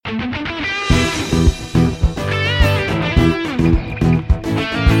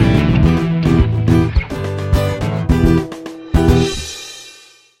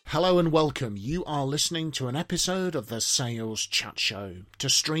Hello and welcome. You are listening to an episode of the Sales Chat Show. To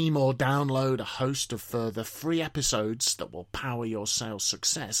stream or download a host of further free episodes that will power your sales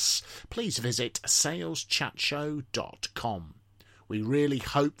success, please visit saleschatshow.com. We really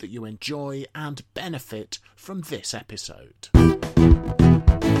hope that you enjoy and benefit from this episode.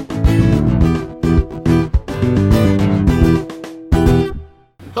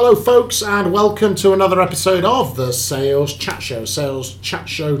 Hello folks, and welcome to another episode of the Sales Chat Show,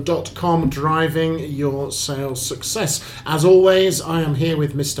 saleschatshow.com, driving your sales success. As always, I am here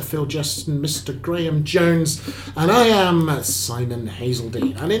with Mr. Phil Justin, Mr. Graham Jones, and I am Simon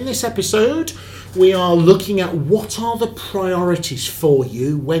Hazeldine. And in this episode, we are looking at what are the priorities for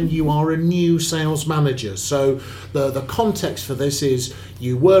you when you are a new sales manager. So the context for this is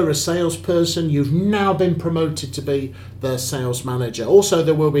you were a salesperson, you've now been promoted to be the sales manager. Also,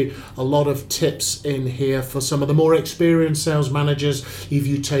 there will be a lot of tips in here for some of the more experienced sales managers if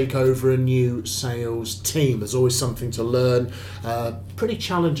you take over a new sales team. There's always something to learn. Pretty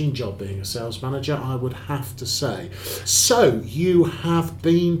challenging job being a sales manager, I would have to say. So you have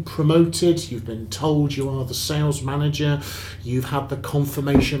been promoted, you've been told you are the sales manager, you've had the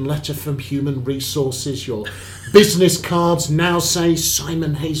confirmation letter from Human Resources, your business cards now say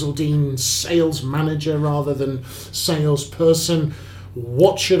Simon Hazeldine, sales manager rather than salesperson.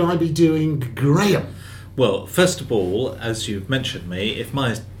 What should I be doing, Graham? Well, first of all, as you've mentioned me, if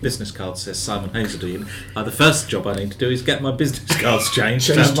my business card says Simon Hazeldine, the first job I need to do is get my business cards changed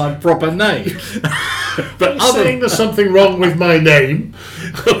to have my proper name. But you're saying there's something wrong with my name?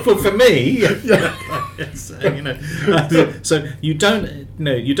 Well, for me, so you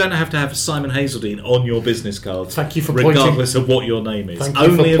don't have to have Simon Hazeldine on your business cards. Thank you for regardless of what your name is.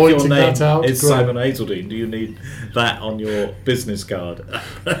 Only if your name is Simon Hazeldine do you need that on your business card.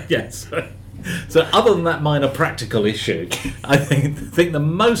 Yes. So other than that minor practical issue, I think the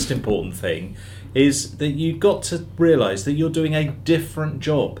most important thing is that you've got to realise that you're doing a different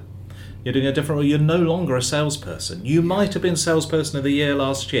job. You're doing a different. You're no longer a salesperson. You might have been salesperson of the year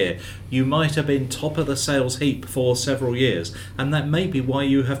last year. You might have been top of the sales heap for several years, and that may be why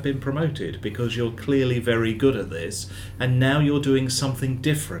you have been promoted, because you're clearly very good at this, and now you're doing something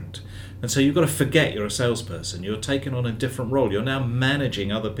different. And so you've got to forget you're a salesperson. You're taking on a different role. You're now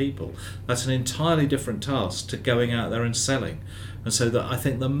managing other people. That's an entirely different task to going out there and selling. And so I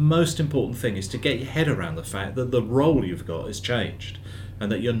think the most important thing is to get your head around the fact that the role you've got has changed,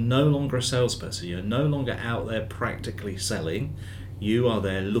 and that you're no longer a salesperson. You're no longer out there practically selling. You are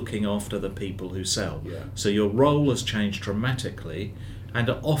there looking after the people who sell. Yeah. So your role has changed dramatically. And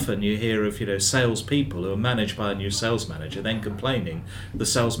often you hear of salespeople who are managed by a new sales manager then complaining the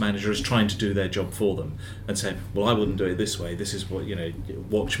sales manager is trying to do their job for them and saying, well, I wouldn't do it this way. This is what,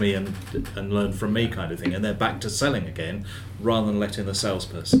 watch me and learn from me kind of thing. And they're back to selling again rather than letting the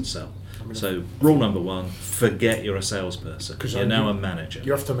salesperson sell. So rule number one, forget you're a salesperson. You're now a manager.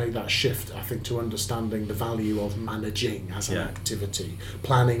 You have to make that shift, I think, to understanding the value of managing as an activity.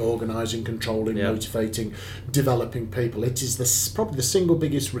 Planning, organising, controlling, motivating, developing people. It is probably the single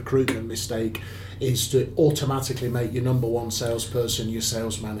biggest recruitment mistake is to automatically make your number one salesperson your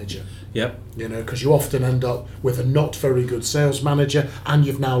sales manager. Yep. Because you often end up with a not very good sales manager and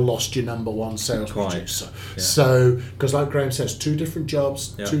you've now lost your number one sales producer. Yeah. So, because like Graham says, two different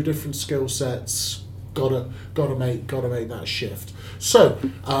jobs, two different skill sets, gotta make that shift. So,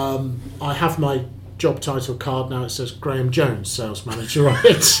 I have my job title card now. It says Graham Jones, sales manager on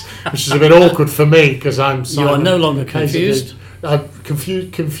it, which is a bit awkward for me because I'm Simon. You are no longer confused.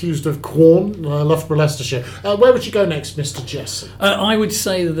 Confused of Quorn, Loughborough, Leicestershire. Where would you go next, Mr. Jessen? I would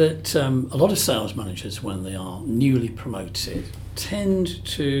say that a lot of sales managers, when they are newly promoted, tend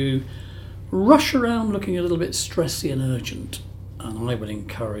to rush around looking a little bit stressy and urgent. And I would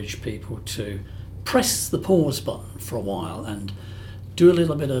encourage people to press the pause button for a while and do a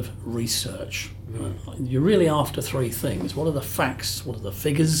little bit of research. You're really after three things. What are the facts? What are the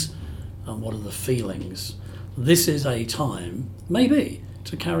figures? And what are the feelings? This is a time, maybe,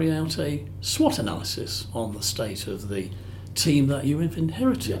 to carry out a SWOT analysis on the state of the team that you have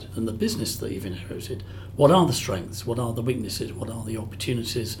inherited and the business that you've inherited. What are the strengths? What are the weaknesses? What are the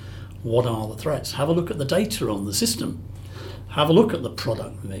opportunities? What are the threats? Have a look at the data on the system. Have a look at the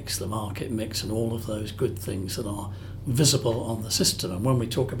product mix, the market mix, and all of those good things that are visible on the system. And when we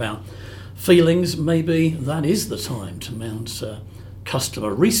talk about feelings, maybe that is the time to mount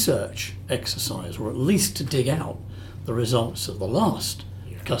customer research exercise, or at least to dig out the results of the last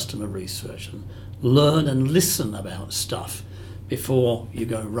customer research and learn and listen about stuff before you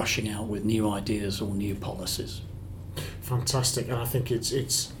go rushing out with new ideas or new policies. Fantastic. And I think it's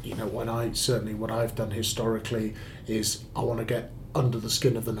what I've done historically is I want to get under the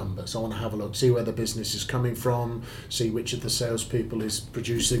skin of the numbers. I want to have a look, see where the business is coming from, see which of the salespeople is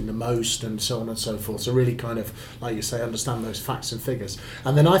producing the most, and so on and so forth. So really kind of, like you say, understand those facts and figures.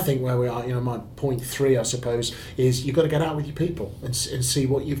 And then I think where we are, my point 3, I suppose, is you've got to get out with your people and see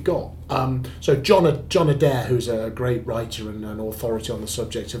what you've got. So John Adair, who's a great writer and an authority on the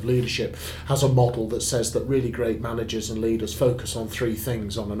subject of leadership, has a model that says that really great managers and leaders focus on 3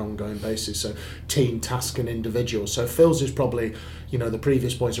 things on an ongoing basis. So team, task, and individual. So Phil's is probably, the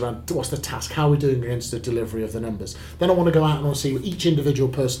previous points around what's the task, how are we doing against the delivery of the numbers. Then I want to go out and I want to see each individual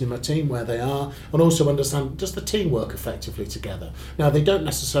person in my team, where they are, and also understand, does the team work effectively together? Now, they don't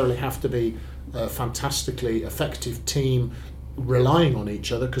necessarily have to be a fantastically effective team relying on each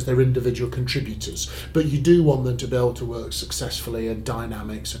other, because they're individual contributors, but you do want them to be able to work successfully and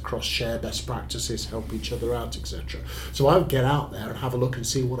dynamics across, share best practices, help each other out, etc. So I would get out there and have a look and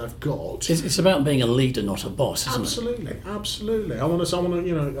see what I've got. It's about being a leader, not a boss, isn't it? Absolutely. I want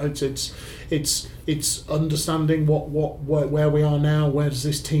to. It's understanding where we are now. Where does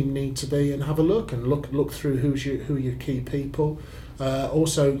this team need to be, and have a look through who your key people.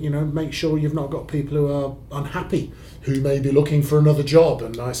 Also, make sure you've not got people who are unhappy, who may be looking for another job,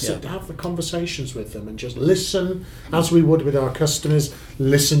 and have the conversations with them and just listen, as we would with our customers.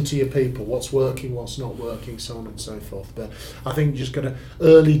 Listen to your people, what's working, what's not working, so on and so forth. But I think you just got to,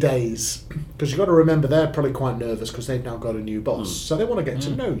 early days, because you've got to remember they're probably quite nervous because they've now got a new boss, so they want to get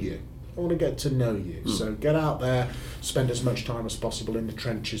to know you. So get out there, spend as much time as possible in the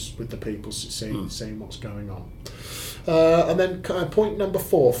trenches with the people, seeing what's going on. And then point number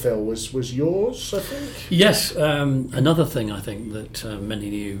 4, Phil, was yours, I think? Yes. Another thing I think that many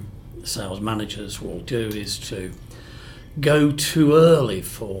new sales managers will do is to go too early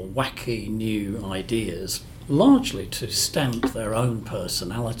for wacky new ideas, largely to stamp their own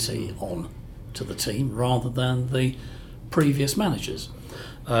personality on to the team rather than the previous managers.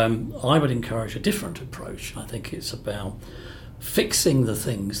 I would encourage a different approach. I think it's about fixing the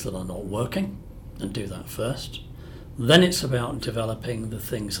things that are not working, and do that first. Then it's about developing the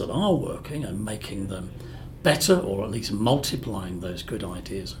things that are working and making them better, or at least multiplying those good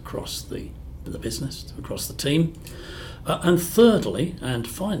ideas across the business, across the team. And thirdly, and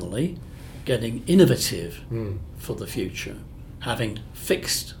finally, getting innovative for the future, having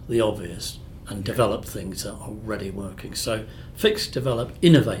fixed the obvious and develop things that are already working. So fix, develop,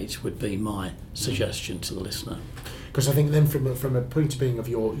 innovate would be my suggestion to the listener. Because I think then from a point of being of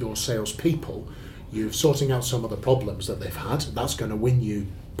your salespeople, you're sorting out some of the problems that they've had. That's going to win you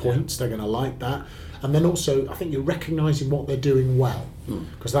points. They're going to like that. And then also, I think you're recognising what they're doing well,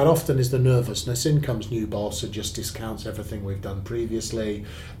 because that often is the nervousness. In comes new boss and just discounts everything we've done previously.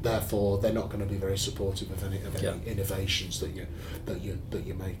 Therefore, they're not going to be very supportive of any innovations that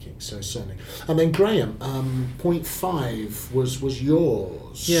you're making. So certainly. And then Graham, point 5 was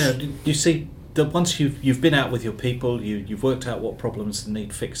yours. Yeah, you see, that once you've been out with your people, you've worked out what problems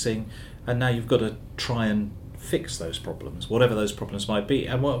need fixing, and now you've got to try and fix those problems, whatever those problems might be.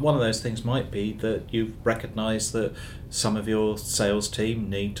 And one of those things might be that you've recognised that some of your sales team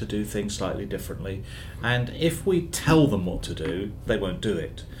need to do things slightly differently, and if we tell them what to do, they won't do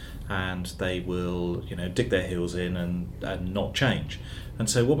it, and they will dig their heels in and not change. And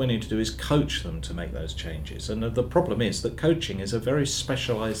so what we need to do is coach them to make those changes. And the problem is that coaching is a very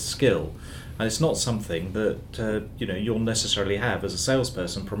specialised skill, and it's not something that you'll necessarily have as a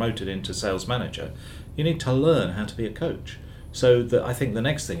salesperson promoted into sales manager. You need to learn how to be a coach. So I think the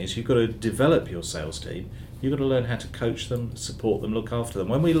next thing is you've got to develop your sales team. You've got to learn how to coach them, support them, look after them.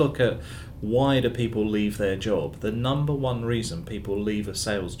 When we look at why do people leave their job, the number one reason people leave a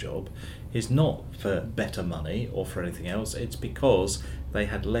sales job is not for better money or for anything else. It's because they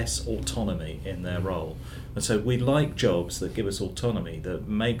had less autonomy in their role. And so we like jobs that give us autonomy, that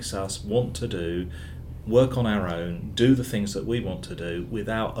makes us want to work on our own, do the things that we want to do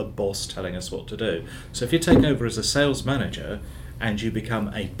without a boss telling us what to do. So if you take over as a sales manager and you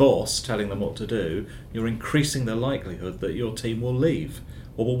become a boss telling them what to do, you're increasing the likelihood that your team will leave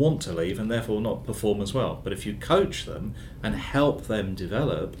or will want to leave and therefore not perform as well. But if you coach them and help them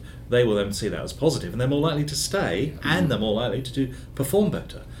develop, they will then see that as positive, and they're more likely to stay, and they're more likely to perform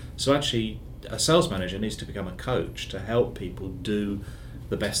better. So actually, a sales manager needs to become a coach to help people do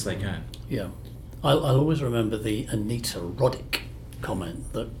the best they can. Yeah. I'll always remember the Anita Roddick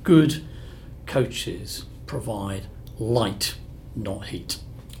comment that good coaches provide light, not heat.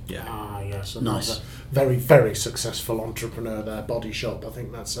 Yeah. Yes. Nice. very, very successful entrepreneur there, Body Shop. I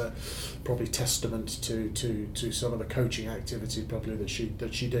think that's probably testament to some of the coaching activity probably that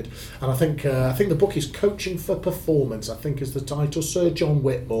she did. And I think the book is Coaching for Performance, I think is the title. Sir John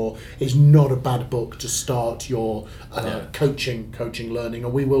Whitmore is not a bad book to start your coaching learning,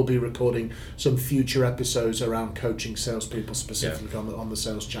 and we will be recording some future episodes around coaching salespeople specifically on the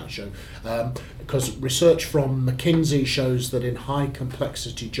Sales Chat Show, because research from McKinsey shows that in high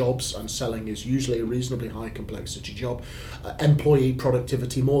complexity jobs, and selling is usually a reasonably high complexity job, employee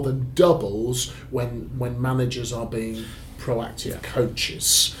productivity more than doubles when managers are being proactive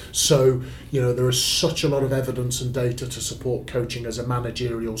coaches. So, there is such a lot of evidence and data to support coaching as a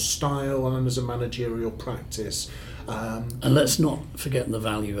managerial style and as a managerial practice. And let's not forget the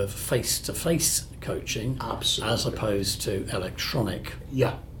value of face-to-face coaching, absolutely, as opposed to electronic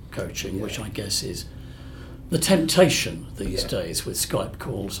coaching, which I guess is the temptation these days with Skype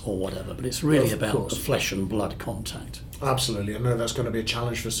calls or whatever, but it's really about the flesh and blood contact. Absolutely. I know that's going to be a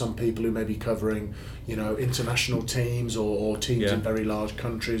challenge for some people who may be covering, international teams or teams in very large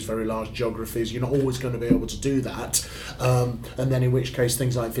countries, very large geographies. You're not always going to be able to do that. And then in which case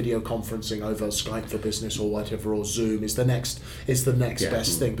things like video conferencing over Skype for Business or whatever, or Zoom is the next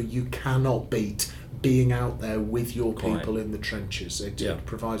best thing. But you cannot beat being out there with your people in the trenches. It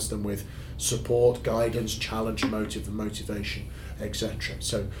provides them with support, guidance, challenge, motivation, etc.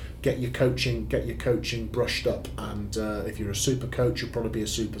 So get your coaching brushed up, and if you're a super coach, you'll probably be a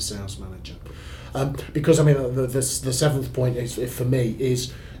super sales manager. Because the seventh point is for me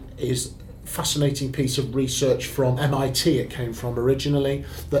is fascinating piece of research from MIT. It came from originally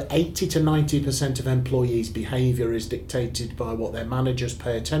that 80 to 90% of employees' behaviour is dictated by what their managers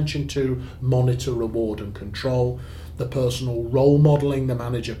pay attention to, monitor, reward and control, the personal role modelling the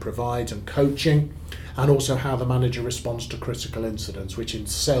manager provides and coaching, and also how the manager responds to critical incidents, which in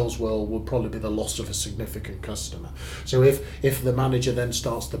sales world would probably be the loss of a significant customer. So if the manager then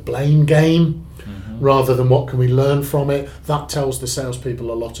starts the blame game rather than what can we learn from it, that tells the salespeople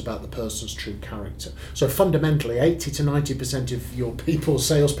a lot about the person's true character. So fundamentally, 80 to 90% of your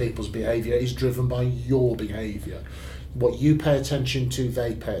salespeople's behaviour is driven by your behaviour. What you pay attention to,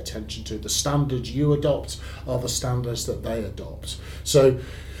 they pay attention to. The standards you adopt are the standards that they adopt. So,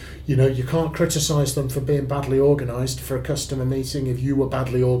 you can't criticise them for being badly organised for a customer meeting if you were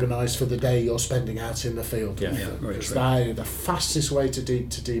badly organised for the day you're spending out in the field. Because they're the fastest way to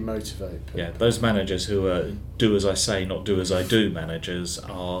demotivate people. Yeah, those managers who are do as I say, not do as I do managers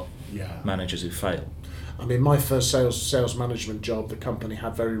are managers who fail. I mean, my first sales management job, the company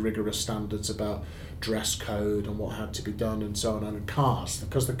had very rigorous standards about dress code and what had to be done and so on. And cars,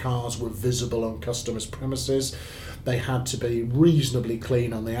 because the cars were visible on customers' premises, they had to be reasonably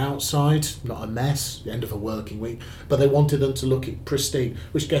clean on the outside, not a mess, the end of a working week, but they wanted them to look pristine,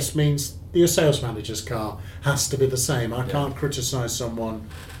 which guess means your sales manager's car has to be the same. I can't criticise someone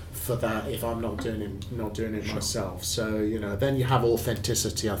for that if I'm not doing it myself. So, then you have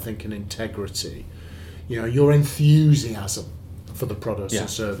authenticity, I think, and integrity. Your enthusiasm for the products and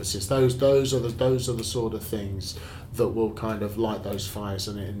services. Those are the sort of things that will kind of light those fires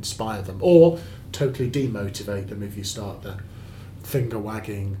and inspire them, or totally demotivate them if you start the finger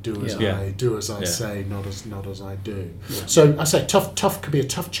wagging, do as I say, not as I do. So I say tough could be a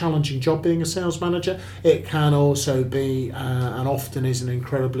tough, challenging job being a sales manager. It can also be and often is an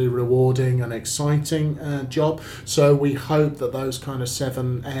incredibly rewarding and exciting job. So we hope that those kind of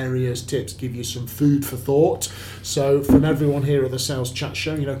 7 tips give you some food for thought. So from everyone here at the Sales Chat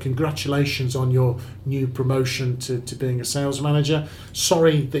Show, congratulations on your new promotion to being a sales manager.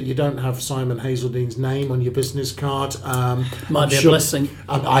 Sorry that you don't have Simon Hazeldene's name on your business card. Might be a blessing.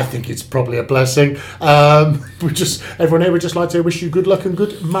 I think it's probably a blessing. Everyone here would just like to wish you good luck and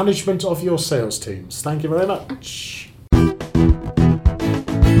good management of your sales teams. Thank you very much.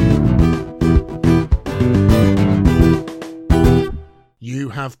 You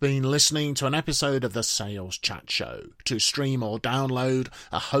have been listening to an episode of the Sales Chat Show. To stream or download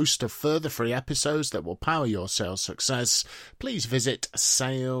a host of further free episodes that will power your sales success, please visit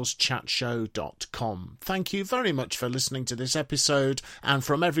saleschatshow.com. Thank you very much for listening to this episode, and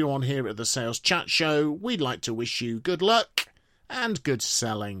from everyone here at the Sales Chat Show, we'd like to wish you good luck and good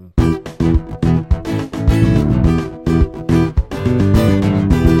selling.